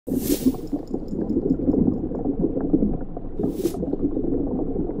The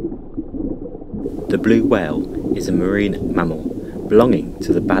blue whale is a marine mammal belonging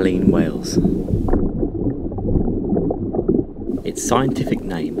to the baleen whales. Its scientific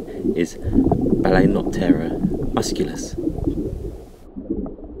name is Balaenoptera musculus.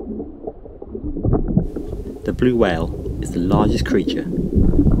 The blue whale is the largest creature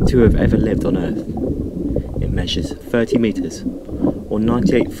to have ever lived on Earth. It measures 30 metres or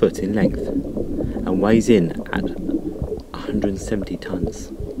 98 foot in length and weighs in at 170 tonnes.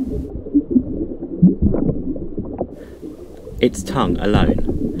 Its tongue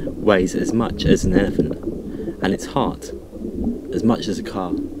alone weighs as much as an elephant, and its heart as much as a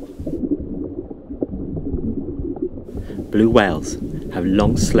car. Blue whales have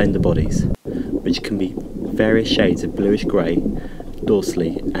long, slender bodies, which can be various shades of bluish-grey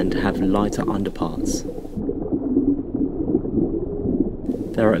dorsally and have lighter underparts.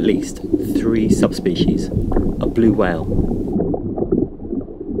 There are at least 3 subspecies of blue whale.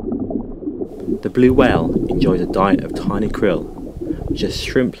 The blue whale enjoys a diet of tiny krill, which are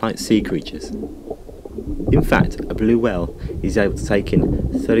shrimp-like sea creatures. In fact, a blue whale is able to take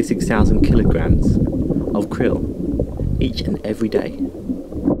in 36,000 kilograms of krill each and every day.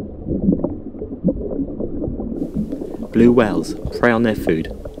 Blue whales prey on their food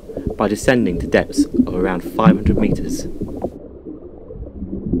by descending to depths of around 500 meters.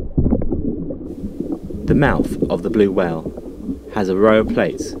 The mouth of the blue whale has a row of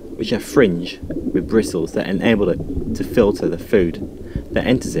plates which are fringed with bristles that enable it to filter the food that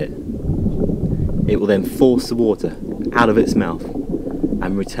enters it. It will then force the water out of its mouth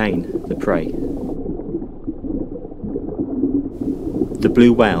and retain the prey. The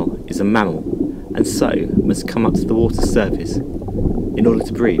blue whale is a mammal and so must come up to the water surface in order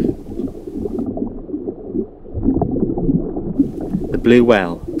to breathe. The blue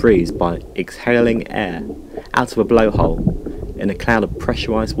whale breathes by exhaling air out of a blowhole in a cloud of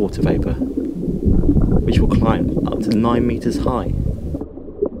pressurised water vapour, which will climb up to 9 metres high.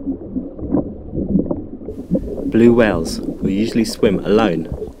 Blue whales will usually swim alone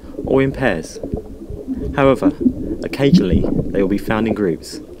or in pairs. However, occasionally they will be found in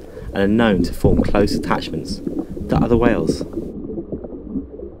groups and are known to form close attachments to other whales.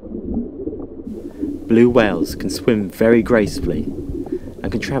 Blue whales can swim very gracefully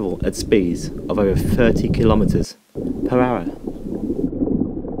and can travel at speeds of over 30 kilometres per hour.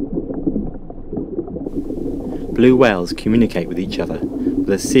 Blue whales communicate with each other with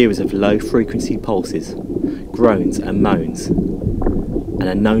a series of low-frequency pulses, groans and moans, and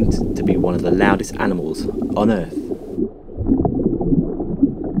are known to be one of the loudest animals on Earth.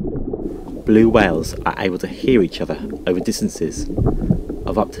 Blue whales are able to hear each other over distances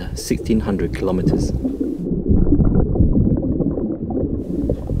of up to 1,600 kilometres.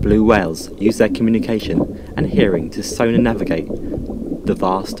 Blue whales use their communication and hearing to sonar navigate the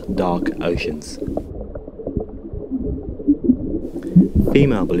vast, dark oceans.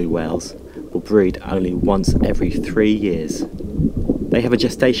 Female blue whales will breed only once every 3 years. They have a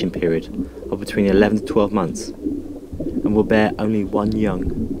gestation period of between 11 to 12 months and will bear only 1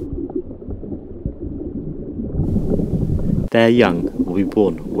 young. Their young will be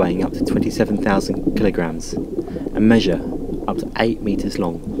born weighing up to 27,000 kilograms and measure up to 8 meters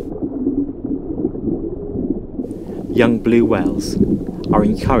long. Young blue whales are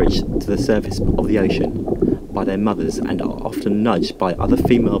encouraged to the surface of the ocean by their mothers and are often nudged by other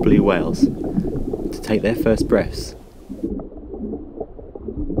female blue whales to take their first breaths.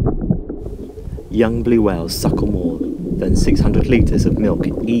 Young blue whales suckle more than 600 litres of milk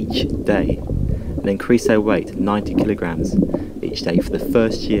each day and increase their weight to 90 kilograms each day for the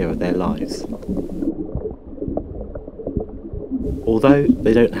first year of their lives. Although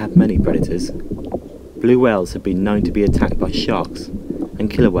they don't have many predators, blue whales have been known to be attacked by sharks and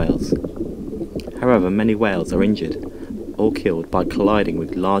killer whales. However, many whales are injured or killed by colliding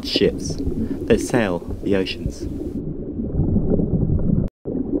with large ships that sail the oceans.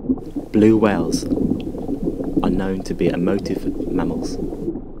 Blue whales are known to be emotive mammals.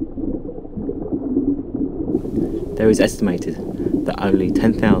 There is estimated that only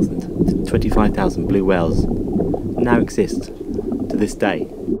 10,000 to 25,000 blue whales now exist to this day.